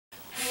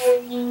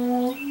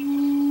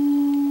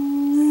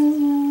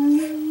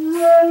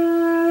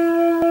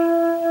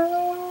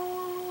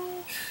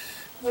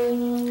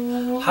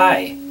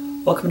Hi,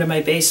 welcome to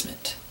my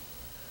basement.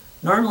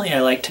 Normally I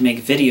like to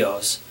make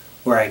videos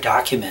where I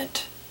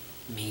document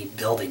me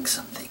building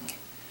something.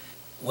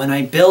 When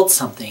I build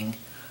something,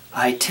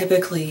 I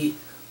typically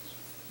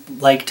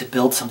like to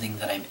build something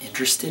that I'm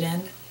interested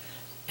in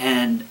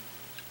and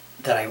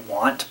that I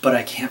want, but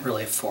I can't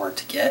really afford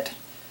to get.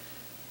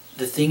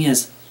 The thing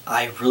is,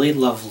 I really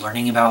love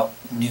learning about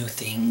new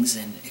things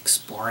and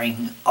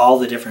exploring all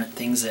the different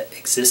things that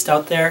exist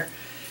out there,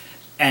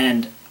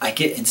 and I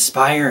get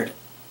inspired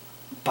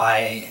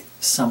by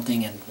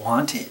something and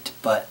want it,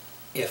 but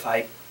if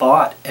I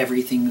bought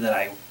everything that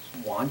I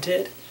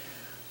wanted,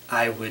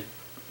 I would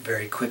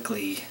very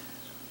quickly,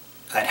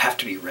 I'd have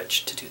to be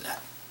rich to do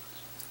that.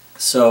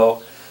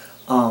 So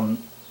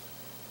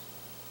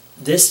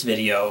this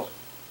video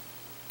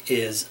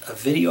is a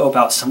video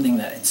about something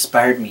that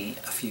inspired me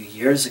a few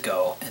years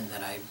ago and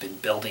that I've been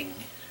building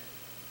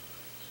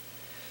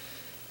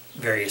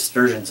various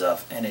versions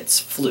of, and it's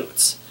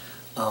flutes.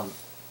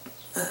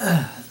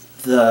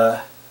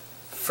 The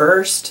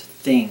first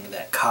thing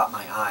that caught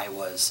my eye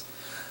was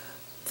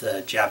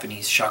the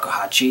Japanese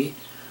shakuhachi.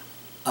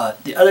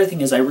 The other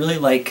thing is I really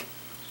like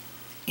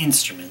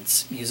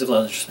instruments, musical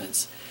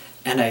instruments,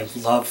 and I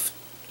love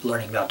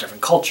learning about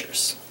different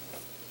cultures.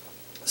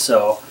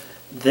 So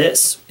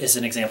this is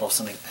an example of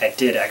something I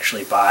did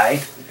actually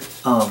buy.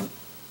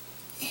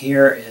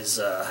 Here is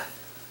a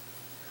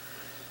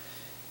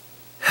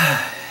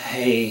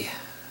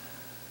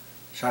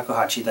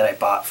shakuhachi that I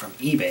bought from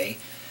eBay.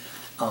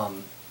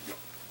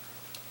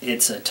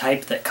 It's a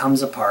type that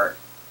comes apart.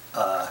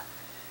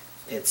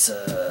 It's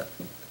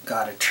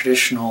got a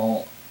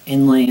traditional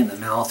inlay in the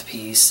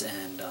mouthpiece,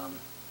 and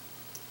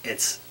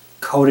it's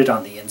coated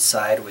on the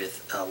inside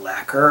with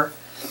lacquer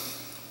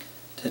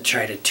to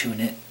try to tune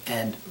it.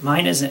 And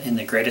mine isn't in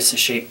the greatest of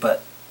shape,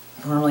 but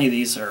normally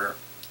these are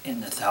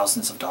in the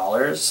thousands of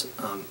dollars,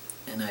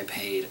 and I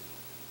paid,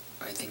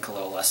 I think, a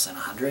little less than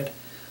 $100.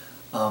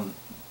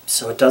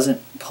 So it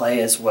doesn't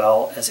play as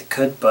well as it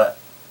could, but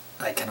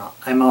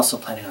I'm also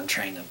planning on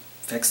trying to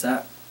fix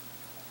that.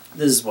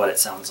 This is what it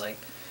sounds like.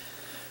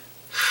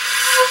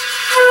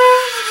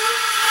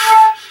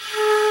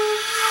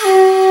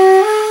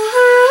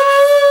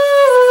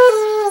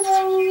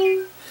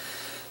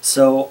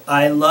 So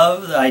I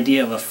love the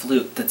idea of a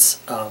flute that's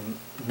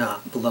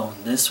not blown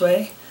this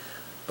way,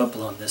 but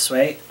blown this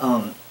way.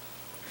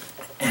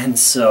 And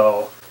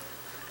so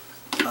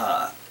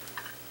let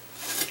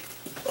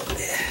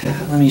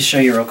me show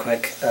you real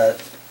quick.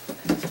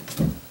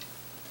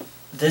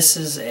 This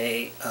is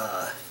a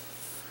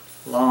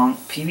long,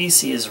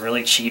 PVC is a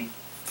really cheap,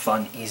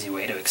 fun, easy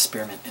way to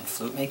experiment in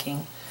flute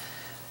making.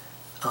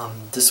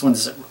 This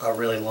one's a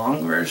really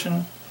long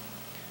version.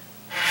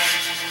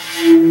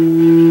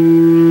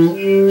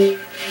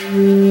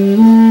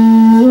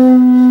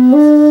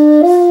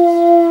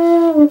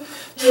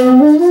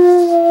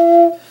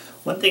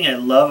 One thing I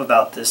love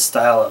about this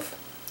style of,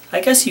 I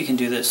guess you can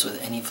do this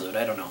with any flute,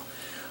 I don't know,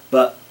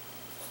 but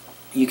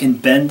you can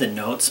bend the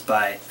notes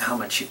by how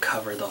much you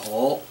cover the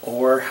hole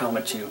or how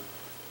much you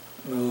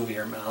move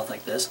your mouth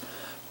like this.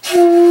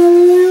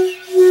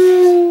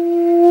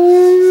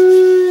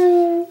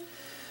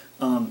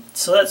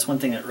 So that's one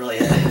thing that really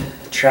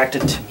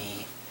attracted to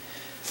me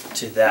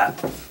to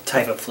that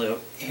type of flute.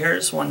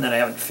 Here's one that I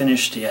haven't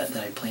finished yet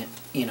that I plan,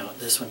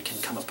 this one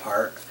can come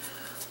apart.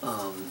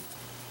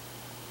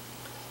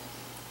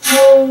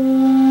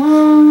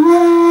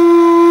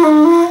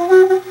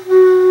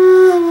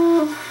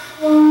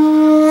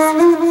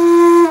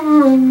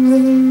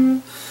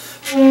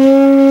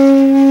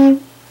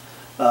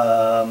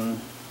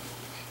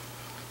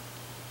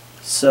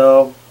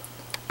 So,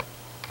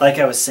 like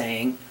I was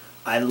saying,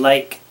 I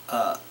like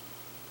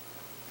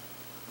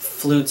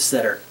flutes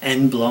that are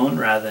end blown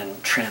rather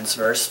than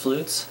transverse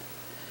flutes,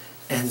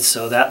 and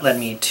so that led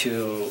me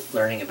to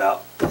learning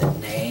about the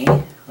Ney,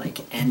 like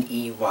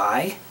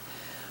N-E-Y.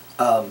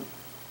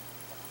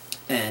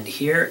 And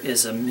here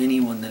is a mini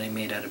one that I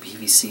made out of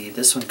PVC.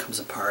 This one comes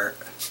apart,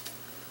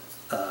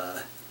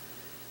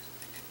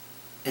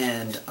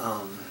 and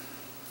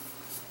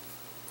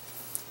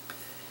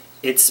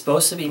it's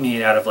supposed to be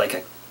made out of like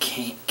a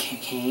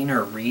cane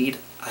or reed.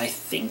 I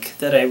think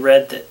that I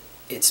read that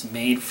it's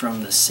made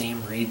from the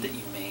same reed that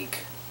you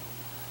make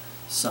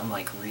some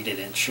like reeded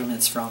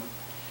instruments from.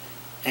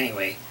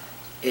 Anyway,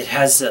 it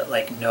has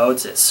like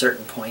nodes at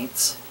certain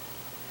points,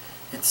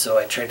 and so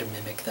I tried to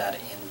mimic that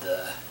in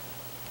the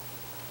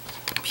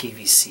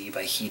PVC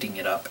by heating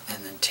it up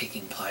and then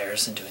taking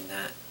pliers and doing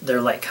that.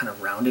 They're like kind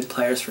of rounded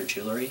pliers for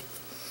jewelry.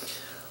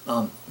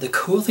 The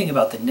cool thing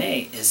about the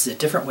Ney is the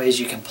different ways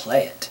you can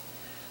play it.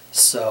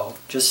 So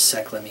just a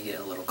sec, let me get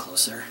a little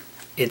closer.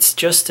 It's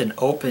just an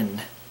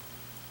open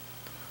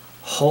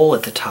hole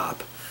at the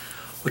top,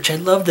 which I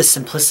love the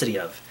simplicity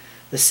of.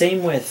 The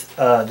same with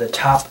the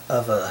top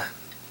of a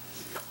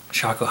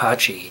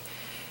shakuhachi.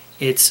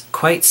 It's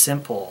quite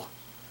simple,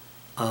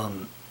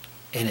 and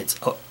it's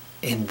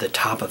in the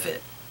top of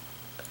it.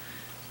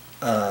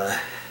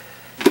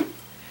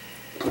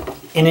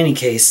 In any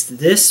case,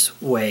 this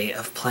way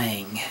of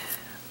playing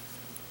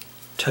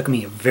took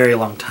me a very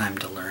long time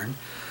to learn.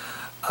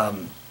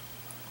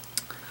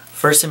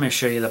 First, I'm going to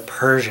show you the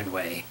Persian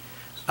way.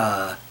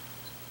 I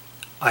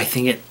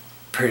think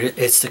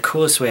it's the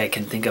coolest way I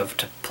can think of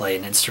to play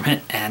an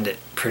instrument, and it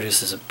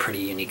produces a pretty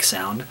unique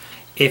sound.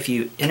 If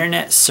you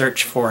internet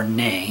search for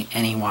Ney,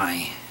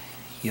 N-E-Y,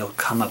 you'll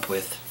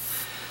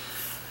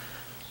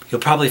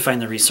probably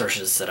find the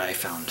resources that I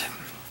found.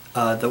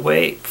 The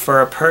way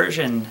for a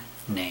Persian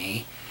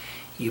Ney,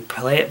 you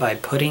play it by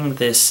putting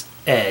this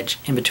edge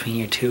in between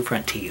your two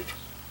front teeth.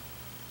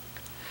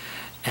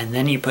 And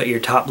then you put your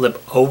top lip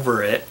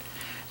over it,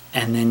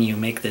 and then you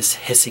make this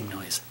hissing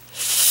noise.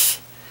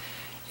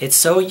 It's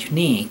so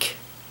unique.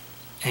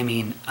 I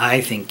mean, I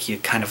think you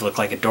kind of look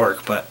like a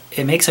dork, but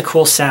it makes a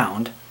cool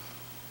sound.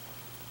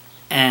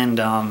 And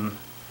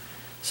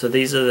so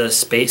these are the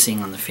spacing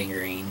on the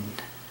fingering,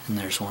 and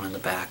there's one in the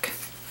back.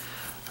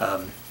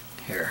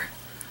 Here.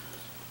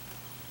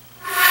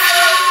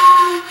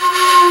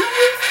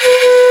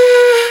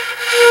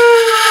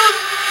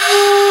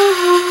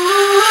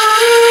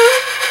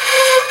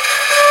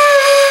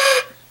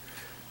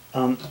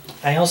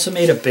 I also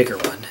made a bigger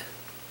one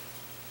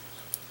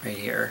right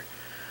here.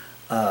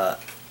 Let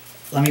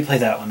me play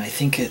that one. I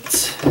think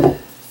it's...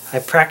 I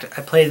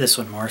play this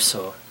one more, so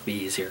it'll be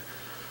easier.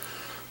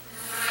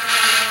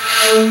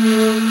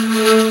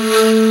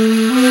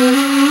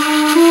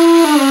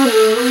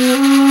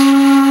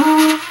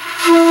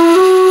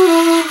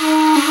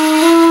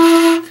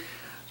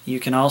 You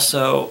can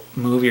also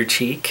move your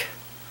cheek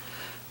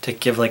to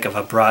give like a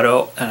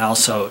vibrato and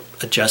also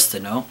adjust the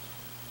note.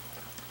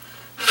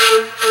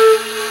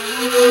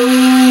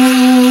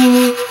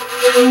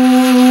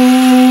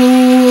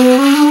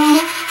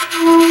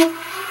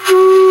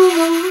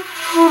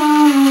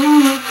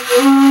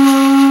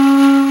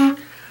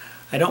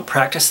 I don't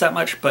practice that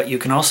much, but you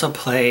can also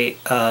play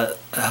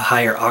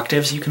higher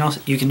octaves. You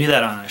can do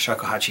that on a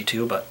shakuhachi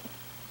too, but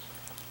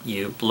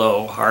you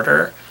blow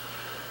harder.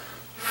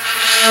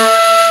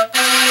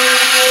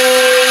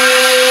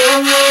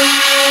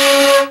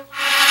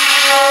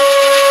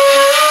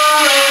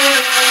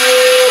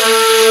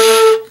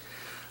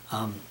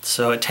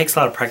 So it takes a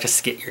lot of practice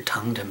to get your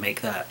tongue to make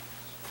that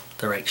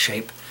the right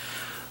shape.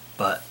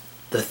 But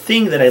the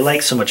thing that I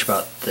like so much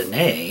about the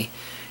Ney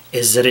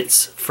is that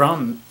it's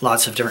from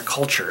lots of different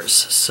cultures.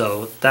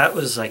 So that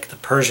was like the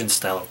Persian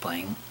style of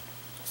playing.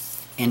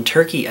 In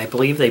Turkey, I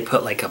believe they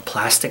put like a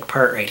plastic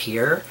part right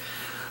here.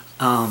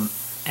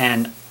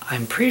 And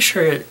I'm pretty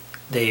sure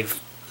they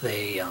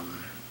play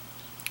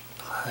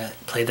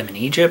them in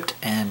Egypt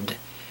and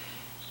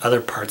other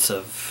parts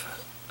of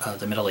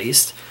the Middle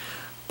East.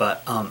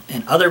 But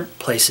in other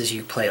places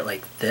you play it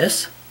like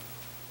this.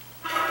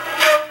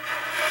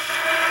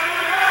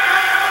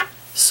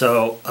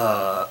 So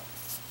a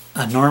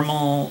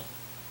normal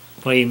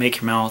way you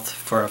make your mouth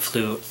for a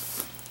flute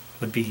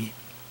would be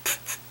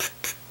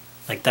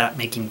like that,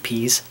 making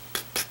P's.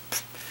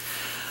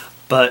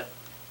 But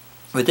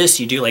with this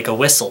you do like a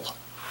whistle.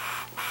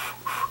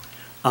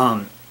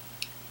 And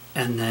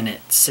then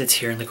it sits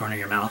here in the corner of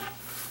your mouth.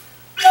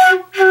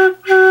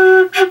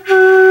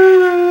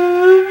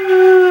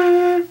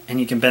 And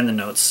you can bend the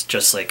notes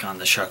just like on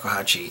the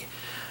shakuhachi.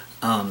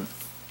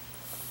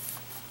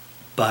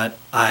 But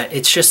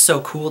it's just so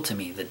cool to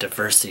me, the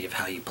diversity of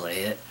how you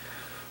play it.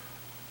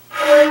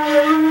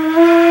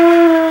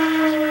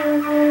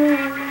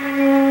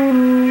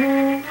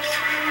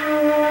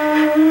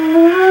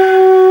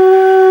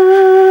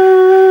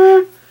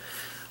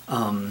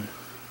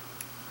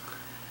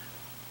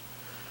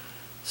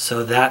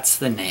 So that's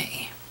the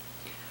Ney.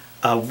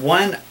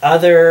 One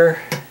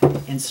other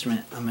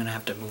instrument I'm going to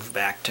have to move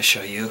back to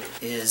show you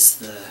is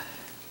the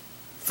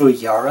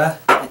fujara,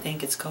 I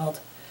think it's called.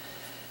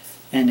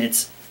 And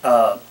it's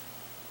got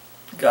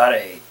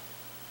a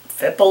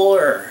fipple,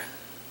 or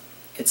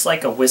it's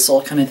like a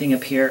whistle kind of thing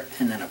up here,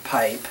 and then a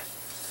pipe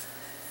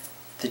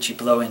that you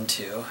blow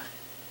into.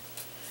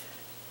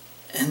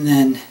 And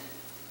then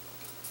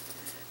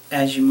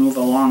as you move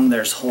along,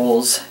 there's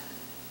holes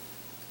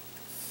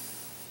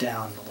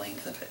down the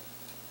length of it.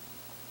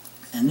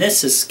 And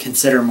this is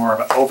considered more of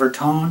an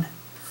overtone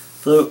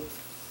flute,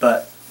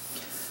 but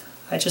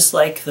I just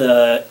like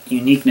the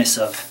uniqueness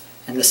of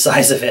and the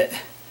size of it.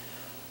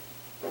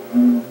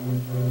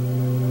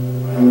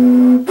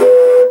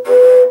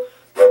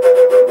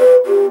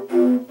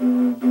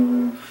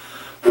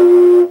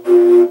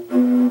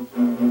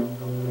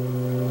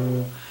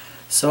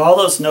 So all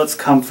those notes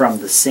come from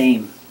the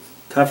same,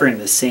 covering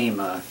the same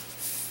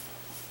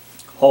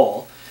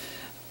hole.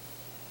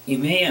 You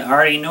may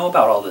already know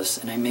about all this,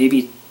 and I may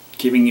be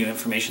giving you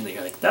information that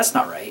you're like, that's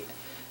not right.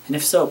 And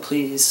if so,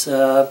 please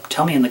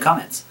tell me in the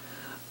comments.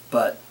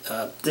 But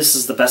this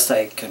is the best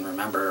I can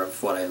remember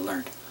of what I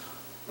learned.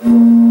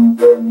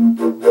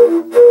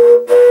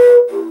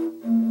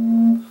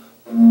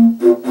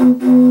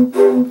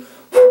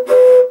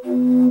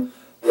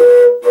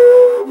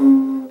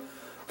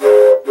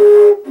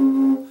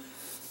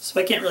 So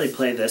I can't really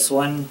play this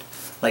one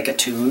like a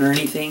tune or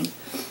anything,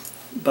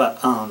 but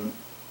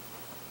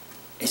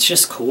it's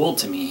just cool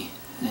to me.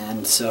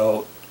 And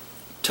so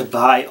to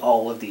buy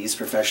all of these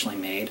professionally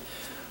made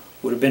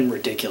would have been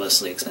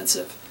ridiculously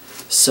expensive.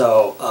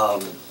 So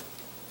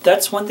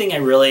that's one thing I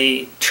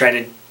really try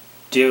to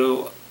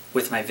do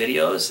with my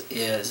videos,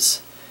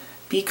 is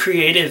be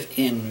creative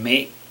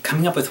in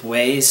coming up with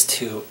ways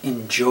to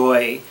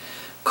enjoy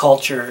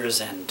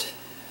cultures and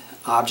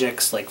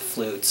objects like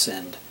flutes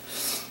and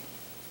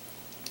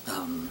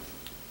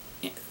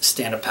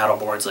stand-up paddle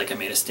boards. Like I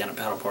made a stand-up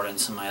paddle board in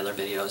some of my other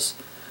videos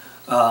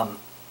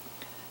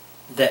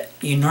that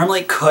you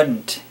normally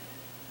couldn't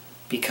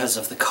because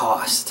of the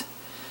cost.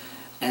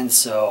 And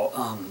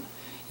so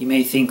you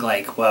may think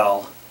like,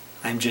 well,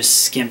 I'm just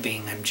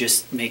skimping, I'm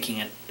just making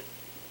it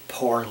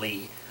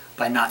poorly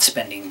by not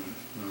spending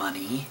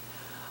money.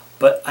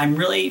 But I'm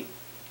really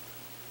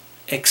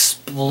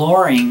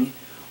exploring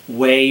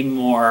way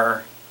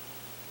more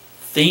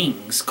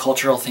things,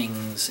 cultural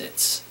things,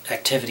 it's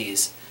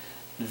activities,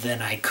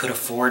 than I could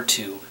afford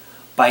to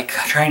by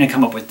trying to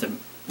come up with the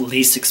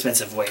least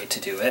expensive way to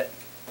do it.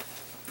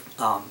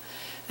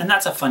 And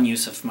that's a fun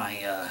use of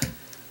my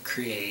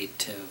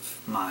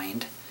creative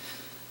mind.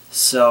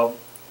 So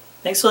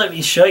thanks for letting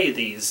me show you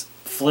these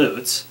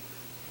flutes.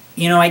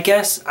 You know, I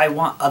guess I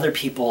want other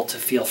people to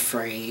feel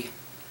free,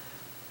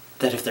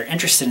 that if they're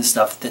interested in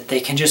stuff, that they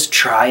can just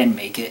try and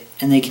make it,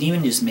 and they can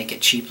even just make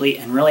it cheaply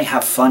and really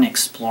have fun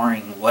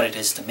exploring what it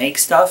is to make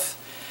stuff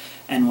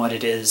and what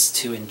it is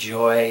to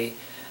enjoy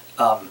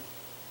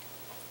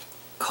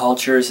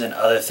cultures and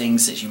other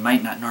things that you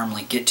might not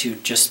normally get to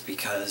just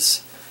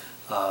because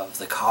of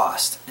the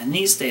cost. And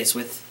these days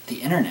with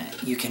the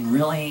internet, you can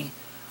really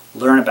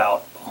learn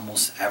about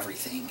almost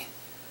everything.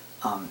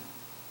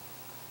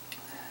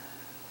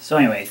 So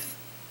anyway,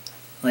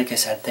 like I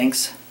said,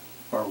 thanks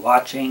for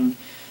watching.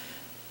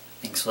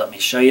 Thanks for letting me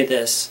show you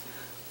this.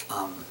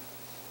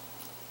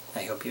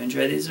 I hope you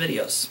enjoy these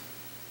videos.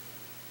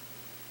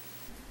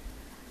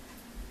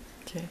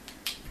 Okay.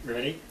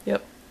 Ready?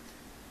 Yep.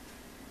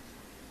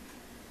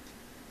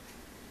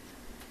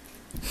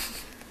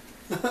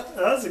 That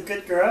was a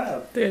good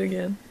grab. Do it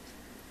again.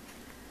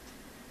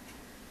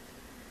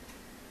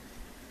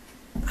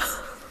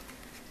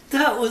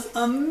 That was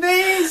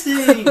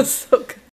amazing! That was so good.